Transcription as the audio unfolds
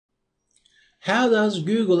How does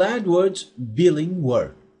Google AdWords billing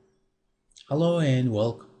work? Hello and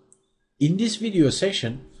welcome. In this video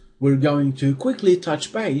session, we're going to quickly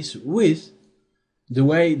touch base with the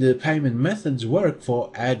way the payment methods work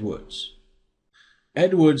for AdWords.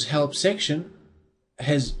 AdWords help section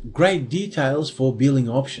has great details for billing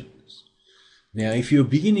options. Now, if you're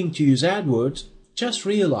beginning to use AdWords, just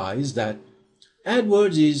realize that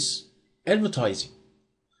AdWords is advertising,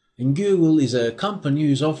 and Google is a company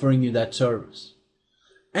who's offering you that service.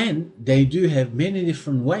 And they do have many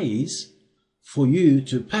different ways for you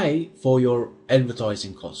to pay for your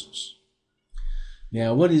advertising costs.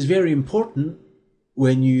 Now, what is very important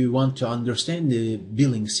when you want to understand the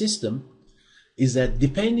billing system is that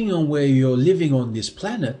depending on where you're living on this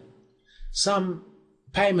planet, some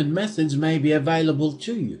payment methods may be available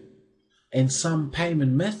to you and some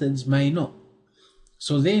payment methods may not.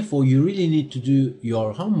 So therefore, you really need to do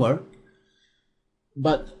your homework.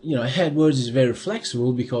 But AdWords is very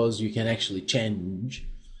flexible because you can actually change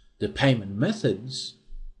the payment methods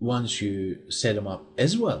once you set them up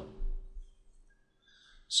as well.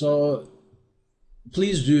 So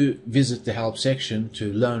please do visit the help section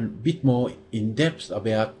to learn a bit more in depth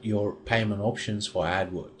about your payment options for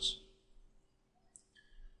AdWords.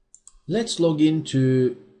 Let's log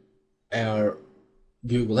into our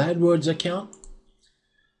Google AdWords account.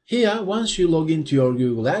 Here, once you log into your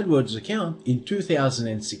Google AdWords account in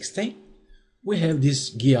 2016, we have this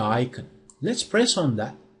gear icon. Let's press on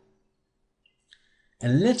that.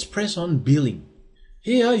 And let's press on billing.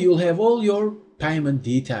 Here you'll have all your payment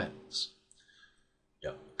details.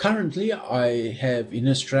 Currently, I have in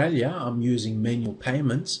Australia, I'm using manual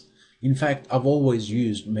payments. In fact, I've always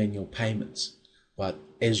used manual payments. But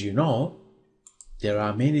as you know, there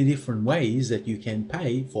are many different ways that you can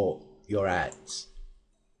pay for your ads.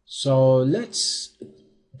 So let's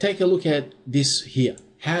take a look at this here.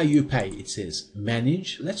 How you pay. It says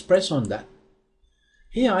manage. Let's press on that.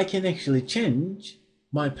 Here I can actually change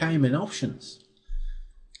my payment options.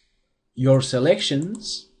 Your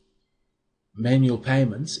selections, manual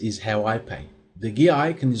payments is how I pay. The gear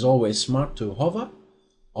icon is always smart to hover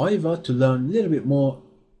over to learn a little bit more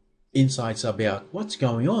insights about what's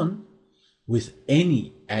going on with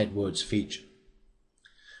any AdWords feature.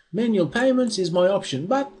 Manual payments is my option,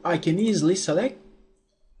 but I can easily select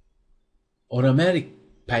automatic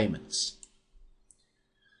payments.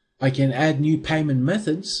 I can add new payment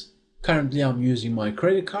methods. Currently I'm using my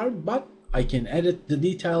credit card, but I can edit the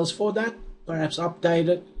details for that, perhaps update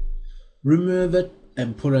it, remove it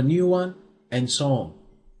and put a new one, and so on.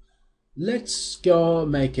 Let's go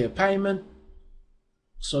make a payment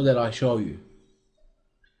so that I show you.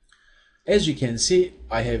 As you can see,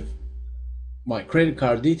 I have my credit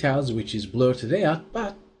card details, which is blurred out,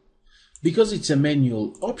 but because it's a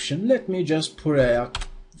manual option, let me just put out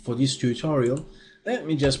for this tutorial, let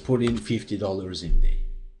me just put in $50 in there.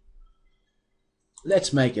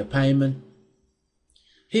 Let's make a payment.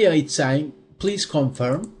 Here it's saying, please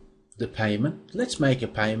confirm the payment. Let's make a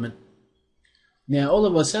payment. Now, all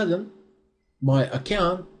of a sudden, my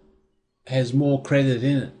account has more credit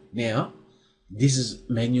in it. Now, this is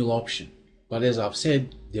manual option. But as I've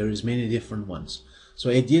said, there is many different ones. So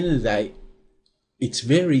at the end of the day, it's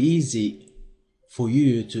very easy for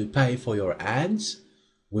you to pay for your ads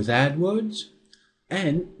with AdWords.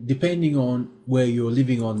 And depending on where you're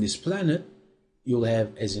living on this planet, you'll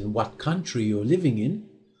have, as in what country you're living in,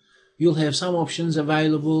 you'll have some options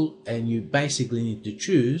available, and you basically need to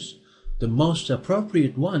choose the most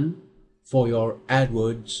appropriate one for your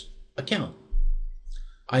AdWords account.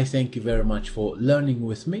 I thank you very much for learning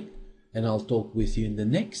with me, and I'll talk with you in the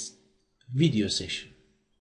next video session.